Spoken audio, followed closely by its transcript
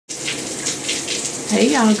Hey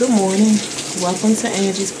y'all, good morning. Welcome to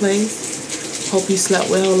Angie's Place. Hope you slept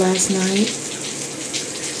well last night.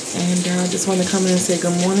 And I just want to come in and say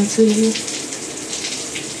good morning to you.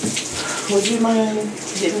 Would you mind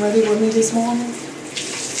getting ready with me this morning?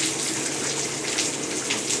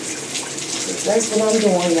 'Cause that's what I'm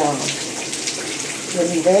doing, y'all.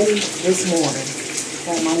 Getting ready this morning.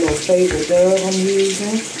 Got my little favorite dove I'm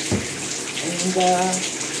using. And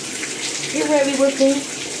get ready with me.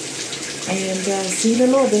 And see you in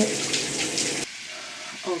a little bit.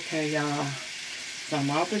 Okay, y'all. So I'm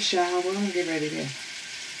out the shower. I'm gonna get ready to.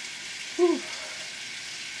 Whew.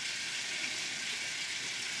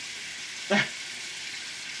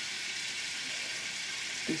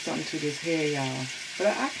 Do something to this hair, y'all. But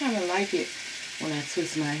I kind of like it when I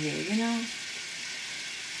twist my hair, you know?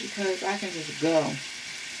 Because I can just go.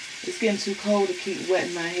 It's getting too cold to keep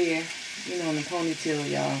wetting my hair, you know, in the ponytail,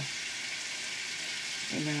 y'all.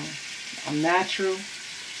 You know, I'm natural.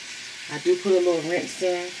 I do put a little rinse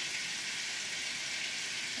in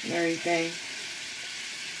and everything.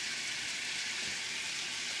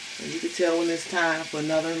 So you can tell when it's time for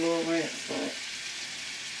another little rinse, but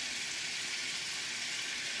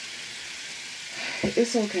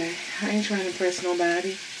it's okay. I ain't trying to impress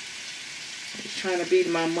nobody. I'm just trying to be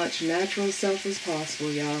my much natural self as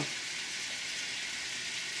possible, y'all.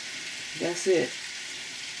 That's it.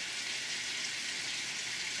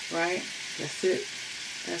 Right? That's it.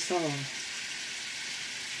 That's all.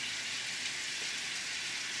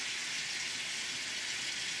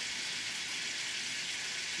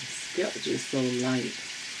 The scalp just so light.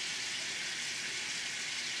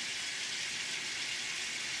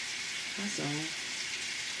 That's all.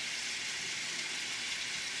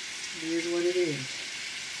 It is what it is.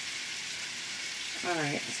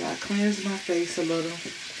 Alright, so I cleansed my face a little.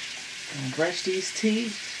 And brush these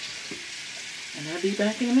teeth. And I'll be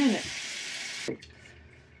back in a minute.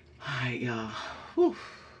 Alright, y'all. Whew.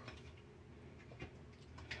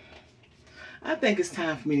 I think it's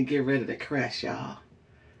time for me to get rid of the crest, y'all.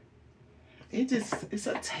 It's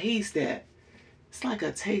a taste that, it's like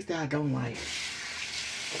a taste that I don't like.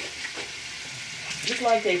 It's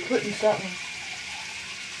like they putting something,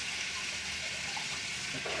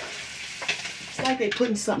 it's like they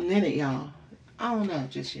putting something in it, y'all. I don't know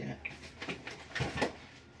just yet.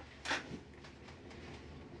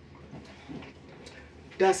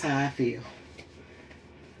 That's how I feel.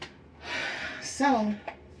 So,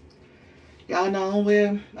 y'all know I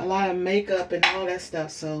wear a lot of makeup and all that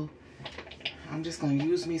stuff, so I'm just going to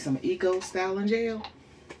use me some Eco Styling Gel.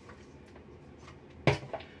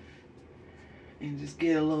 And just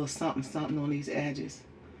get a little something on these edges.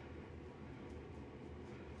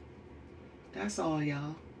 That's all,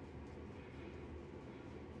 y'all.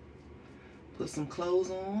 Put some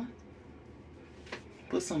clothes on.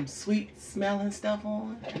 Put some sweet smelling stuff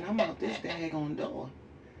on. And I'm out this daggone door.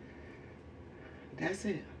 That's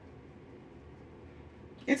it.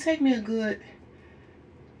 It take me a good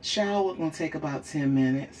shower. Gonna take about 10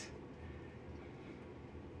 minutes.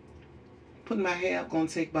 Putting my hair up gonna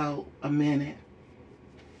take about a minute.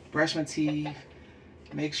 Brush my teeth.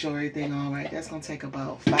 Make sure everything all right. That's gonna take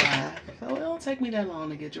about 5. So it don't take me that long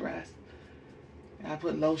to get dressed. I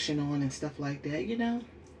put lotion on and stuff like that, you know.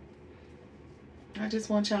 I just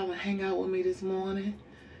want y'all to hang out with me this morning.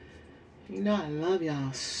 You know I love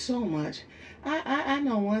y'all so much. I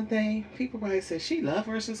know one thing. People probably say she love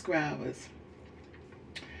her subscribers.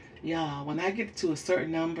 Y'all, when I get to a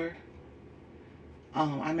certain number,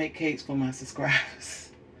 I make cakes for my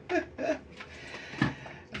subscribers. When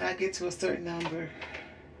I get to a certain number,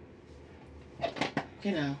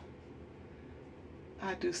 you know,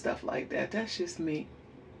 I do stuff like that. That's just me.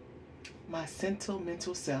 My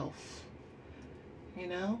sentimental self. You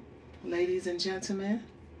know, ladies and gentlemen.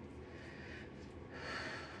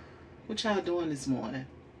 What y'all doing this morning?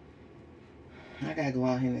 I gotta go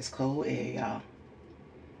out here in this cold air, y'all.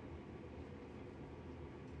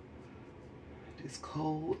 This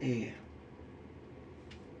cold air.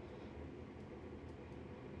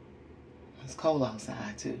 It's cold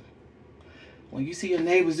outside too. When you see your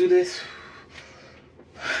neighbors do this,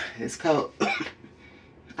 it's cold.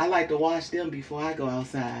 I like to watch them before I go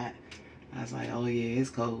outside. I was like, oh yeah, it's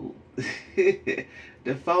cold.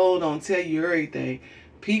 The phone don't tell you everything.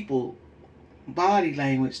 People, body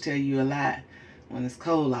language tell you a lot when it's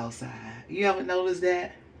cold outside. You ever notice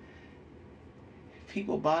that?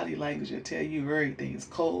 People body language will tell you everything. It's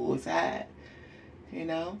cold, it's hot, you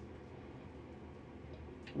know?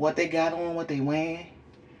 What they got on, what they wearing.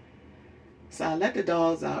 So I let the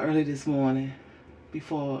dogs out early this morning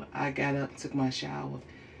before I got up and took my shower.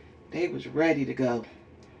 They was ready to go.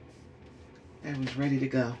 They was ready to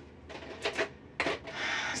go.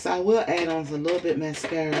 So I will add on a little bit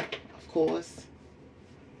mascara, of course.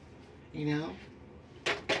 You know.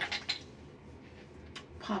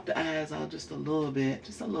 Pop the eyes out just a little bit.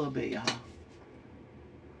 Just a little bit, y'all.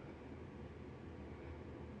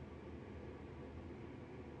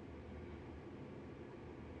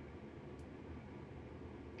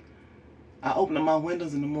 I open up my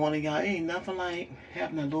windows in the morning, y'all. Ain't nothing like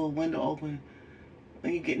having a little window open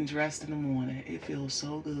when you're getting dressed in the morning. It feels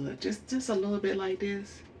so good. Just a little bit like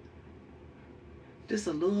this. Just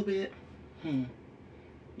a little bit.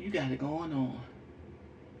 You got it going on.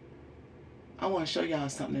 I want to show y'all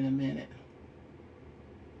something in a minute.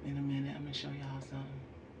 I'm going to show y'all something.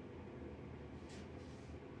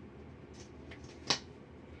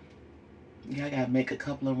 Yeah, I got to make a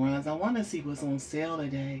couple of runs. I want to see what's on sale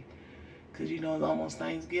today. Because, you know, it's almost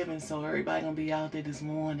Thanksgiving, so everybody going to be out there this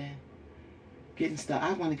morning getting stuff.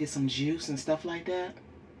 I want to get some juice and stuff like that.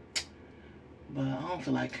 But I don't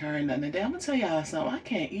feel like carrying nothing today. I'm going to tell y'all something. I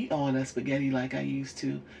can't eat all that spaghetti like I used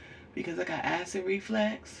to because I got acid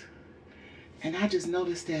reflux. And I just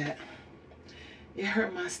noticed that it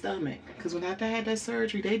hurt my stomach. Because when after I had that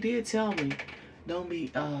surgery, they did tell me, don't be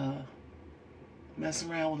messing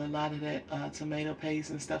around with a lot of that tomato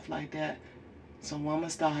paste and stuff like that. So I'm going to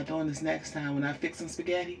start doing this next time. When I fix some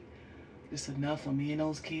spaghetti, it's enough for me and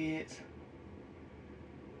those kids.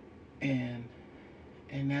 And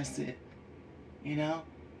that's it. You know?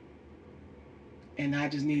 And I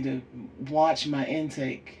just need to watch my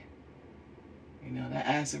intake. You know, that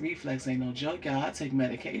acid reflux ain't no joke, y'all. I take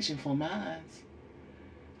medication for mine.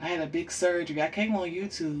 I had a big surgery. I came on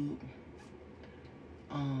YouTube.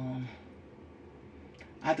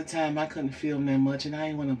 At the time, I couldn't film that much, and I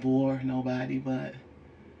didn't want to bore nobody, but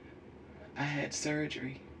I had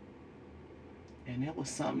surgery. And it was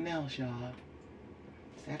something else, y'all.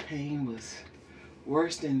 That pain was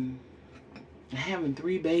worse than having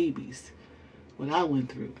 3 babies. What I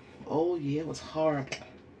went through. Oh, yeah, it was horrible.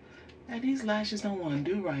 Now, these lashes don't want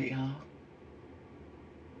to do right, y'all.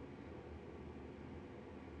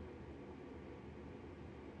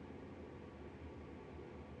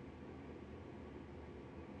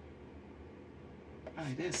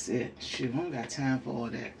 Alright, that's it. Shoot, I don't got time for all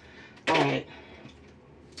that. Alright.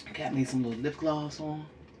 Got me some little lip gloss on.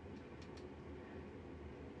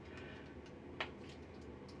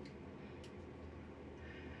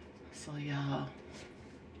 So, y'all,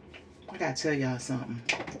 I gotta tell y'all something.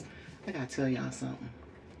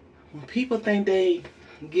 When people think they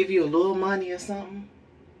give you a little money or something,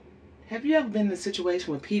 have you ever been in a situation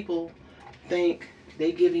where people think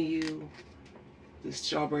they giving you the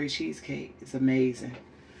strawberry cheesecake? It's amazing.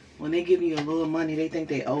 When they give you a little money, they think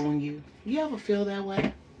they own you. You ever feel that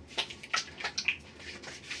way?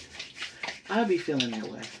 I be feeling that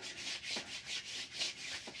way.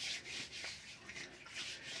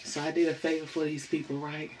 So I did a favor for these people,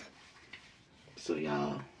 right? So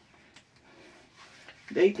y'all,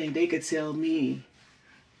 they think they could tell me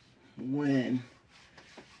when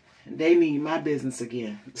they need my business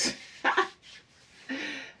again.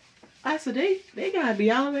 I said, they gotta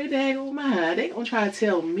be out of their daggone mind. They gonna try to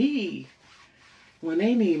tell me when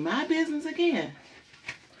they need my business again.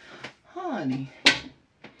 Honey.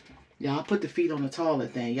 Y'all put the feet on the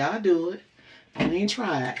toilet thing. Y'all do it. I ain't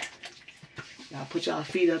tried. Y'all put y'all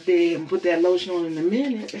feet up there and put that lotion on in a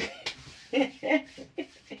minute.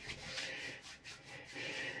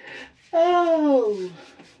 Oh.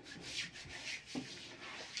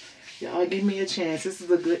 Y'all give me a chance. This is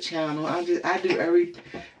a good channel. I do every...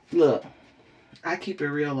 Look, I keep it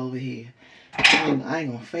real over here. I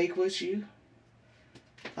ain't gonna fake with you.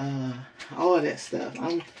 All that stuff.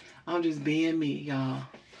 I'm just being me, y'all.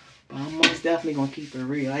 But I'm most definitely gonna keep it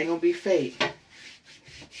real. I ain't gonna be fake.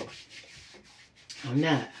 I'm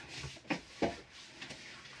not.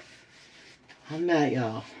 I'm not,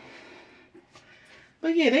 y'all.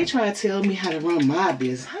 But yeah, they try to tell me how to run my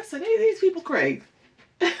business. I said, these people crazy.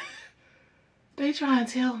 They try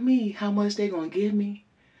to tell me how much they gonna give me,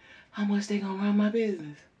 how much they gonna run my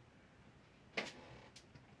business.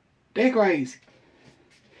 They crazy.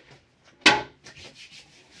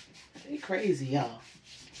 They crazy, y'all.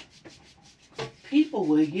 People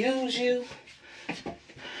will use you.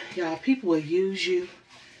 Y'all, people will use you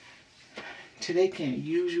till they can't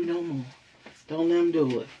use you no more. Don't let them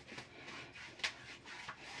do it.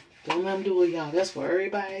 Don't let them do it, y'all. That's for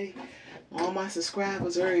everybody. All my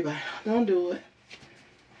subscribers, everybody. Don't do it.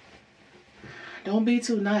 Don't be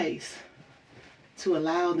too nice to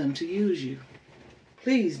allow them to use you.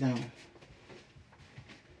 Please don't.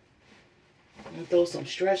 I'm gonna throw some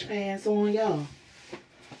stretch pants on, y'all.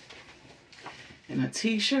 And a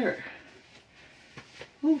t-shirt.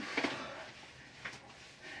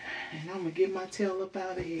 And I'm gonna get my tail up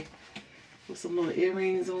out of here with some little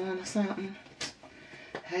earrings on or something.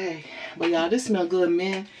 Hey, but y'all, this smell good,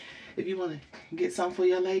 men. If you want to get something for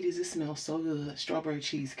your ladies, it smells so good. Strawberry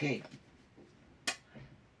cheesecake.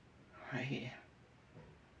 Right here.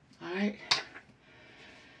 Alright.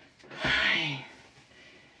 Alright.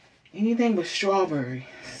 Anything with strawberry,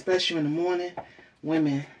 especially in the morning,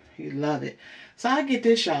 women, you love it. So I get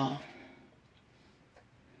this, y'all.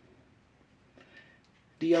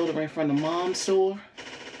 Deodorant from the Mom store.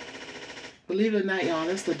 Believe it or not, y'all,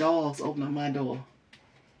 that's the dogs opening my door.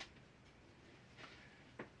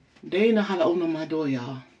 They know how to open my door,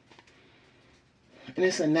 y'all. And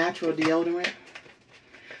it's a natural deodorant.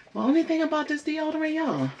 The only thing about this deodorant,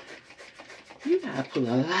 y'all, you gotta put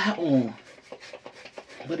a lot on.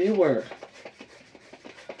 But it works.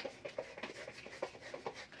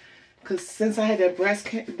 Cause since I had that breast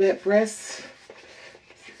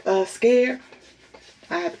scare,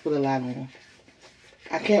 I had to put a lot on.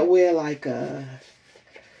 I can't wear like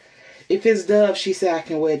if it's Dove, she said I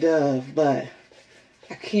can wear Dove, but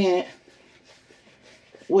I can't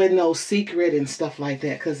wear no Secret and stuff like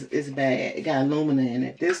that because it's bad. It got aluminum in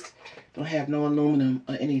it. This don't have no aluminum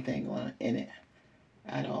or anything in it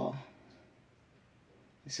at all.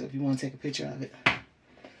 So if you want to take a picture of it,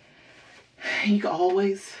 you can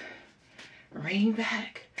always ring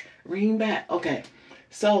back. Okay,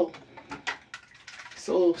 so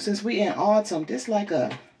since we in autumn, it's like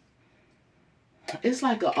a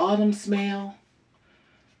autumn smell.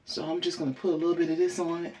 So I'm just gonna put a little bit of this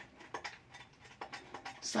on it.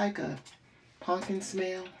 It's like a pumpkin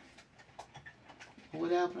smell or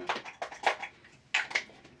whatever.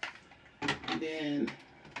 And then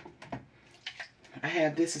I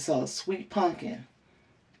have this, it's all sweet pumpkin.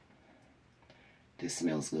 This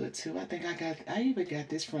smells good too. I think I even got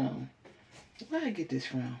this from, where did I get this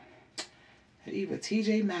from? Either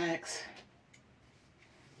TJ Maxx.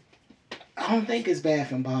 I don't think it's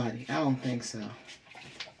Bath and Body. I don't think so.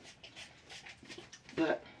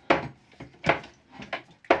 But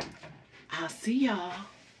I'll see y'all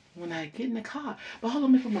when I get in the car. But hold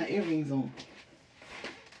on, let me put my earrings on.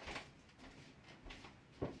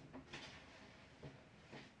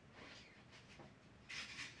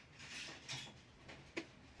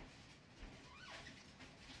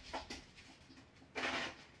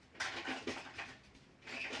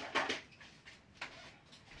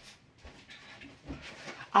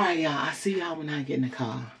 Alright, y'all. I see y'all when I get in the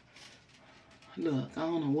car. Look, I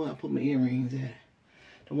don't know where I put my earrings at.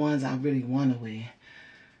 The ones I really want to wear.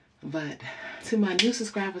 But to my new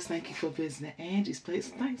subscribers, thank you for visiting Angie's Place.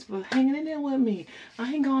 Thanks for hanging in there with me.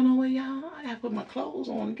 I ain't going nowhere, y'all. I gotta put my clothes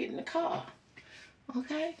on and get in the car.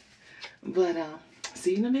 Okay? But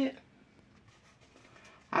see you in a bit.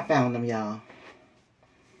 I found them, y'all.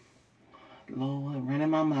 Lord, running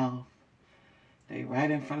my mouth. They right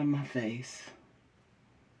in front of my face.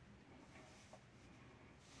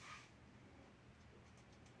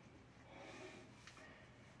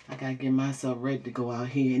 I gotta get myself ready to go out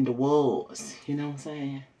here in the woods. You know what I'm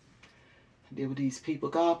saying? Deal with these people.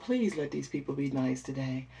 God, please let these people be nice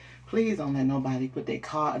today. Please don't let nobody put their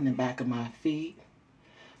car in the back of my feet.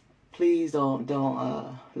 Please don't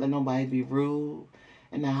let nobody be rude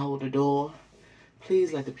and not hold the door.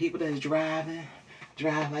 Please let the people that's driving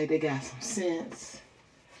drive like they got some sense.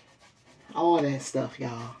 All that stuff,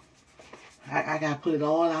 y'all. I gotta put it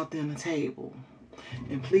all out there on the table.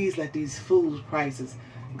 And please let these food prices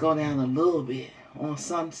go down a little bit on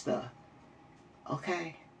some stuff.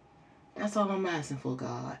 Okay? That's all I'm asking for,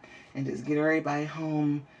 God. And just get everybody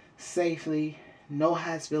home safely. No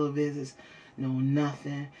hospital visits. No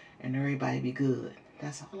nothing. And everybody be good.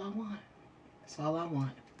 That's all I want. That's all I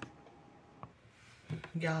want.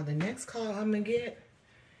 Y'all, the next call I'm going to get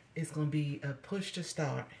is going to be a push to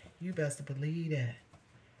start. You best believe that.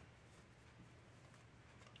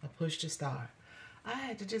 A push to start. I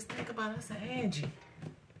had to just think about it. I said, Angie,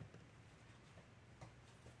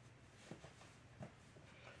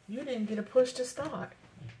 you didn't get a push to start.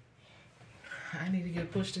 I need to get a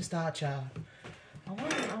push to start, y'all.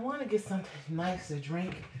 I want to get something nice to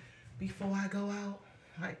drink before I go out.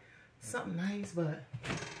 Like, something nice, but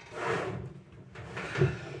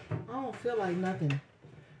I don't feel like nothing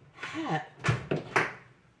hot. I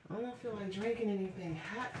don't feel like drinking anything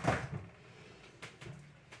hot.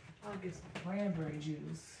 I'll get some cranberry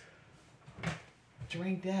juice.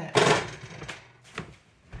 Drink that.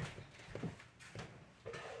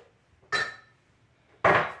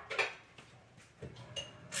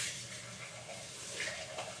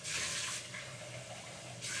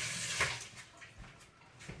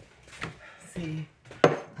 See,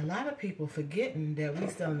 a lot of people forgetting that we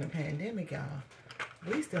still in the pandemic, y'all.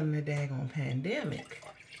 We still in the daggone pandemic.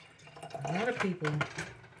 A lot of people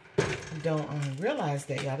don't realize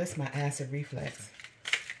that, y'all. This is my acid reflux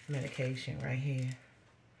medication right here.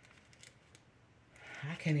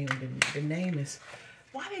 I can't even, the name is,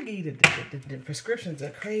 why they give you the prescriptions are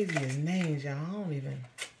crazy as names, y'all. I don't even,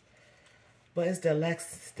 but it's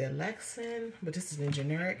Delexin, but this is the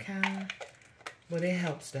generic kind. But it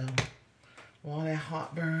helps though. All that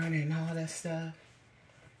heartburn and all that stuff.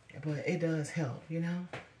 But it does help, you know.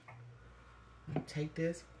 Take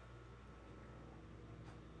this.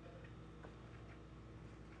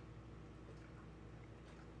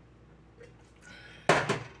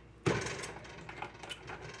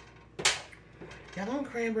 Y'all, don't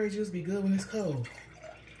cranberry juice be good when it's cold?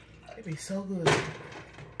 It be so good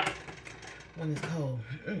when it's cold.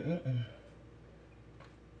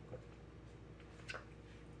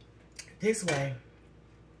 This way,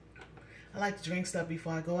 I like to drink stuff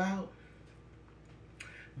before I go out,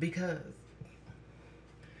 because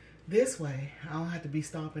this way I don't have to be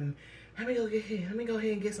stopping. Let me go get here. Let me go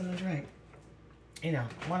ahead and get something to drink. You know,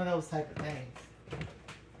 one of those type of things.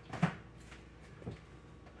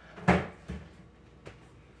 I'll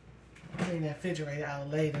clean that refrigerator out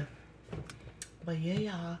later. But yeah,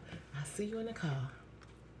 y'all, I'll see you in the car.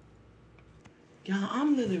 Y'all,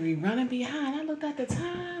 I'm literally running behind. I looked at the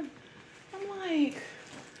time. I'm like,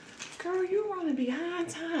 girl, you running behind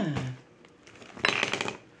time.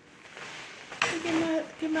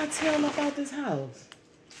 Get my tail up out this house.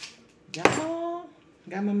 Y'all,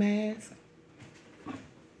 got my mask.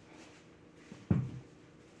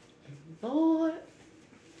 Lord,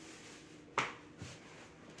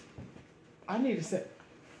 I need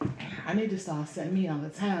to start setting me on a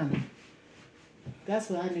timer. That's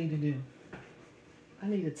what I need to do. I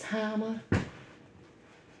need a timer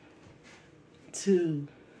to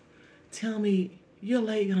tell me, you're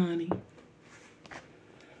late, honey.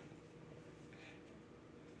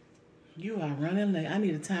 You are running late. I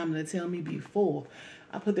need a timer to tell me before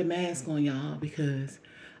I put the mask on, y'all, because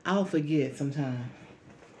I'll forget sometimes.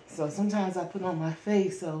 So sometimes I put on my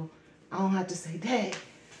face so I don't have to say, Dad,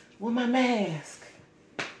 where's my mask?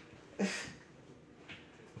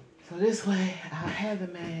 So this way I'll have the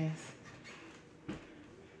mask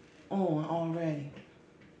on already.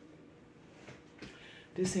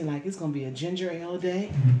 This seems like it's gonna be a ginger ale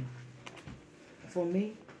day for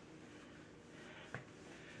me.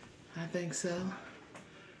 I think so.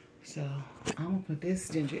 So I'm gonna put this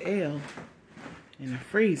ginger ale in the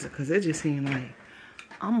freezer because it just seems like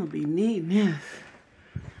I'm gonna be needing this.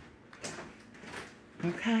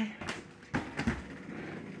 Okay.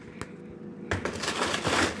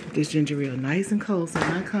 This ginger ale nice and cold, so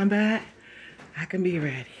when I come back, I can be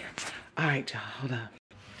ready. All right, y'all, hold up.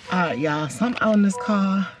 All right, y'all, something out in this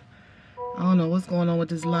car. I don't know what's going on with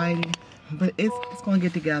this lighting, but it's gonna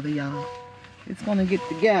get together, y'all. It's gonna get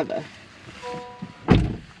together.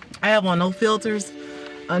 I have on no filters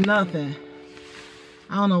or nothing.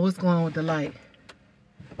 I don't know what's going on with the light.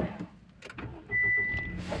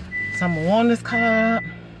 So I'm gonna warm this car up,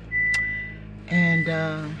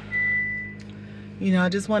 and you know, I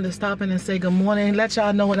just wanted to stop in and say good morning, let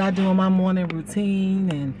y'all know what I do in my morning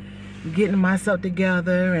routine, and getting myself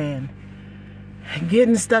together and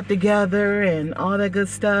getting stuff together and all that good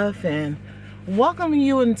stuff, and welcoming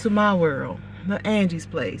you into my world, the Angie's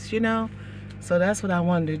place, you know. So that's what I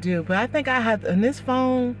wanted to do. But I think I had, in this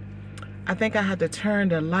phone, I think I had to turn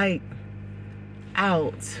the light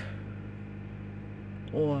out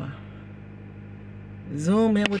or zoom in with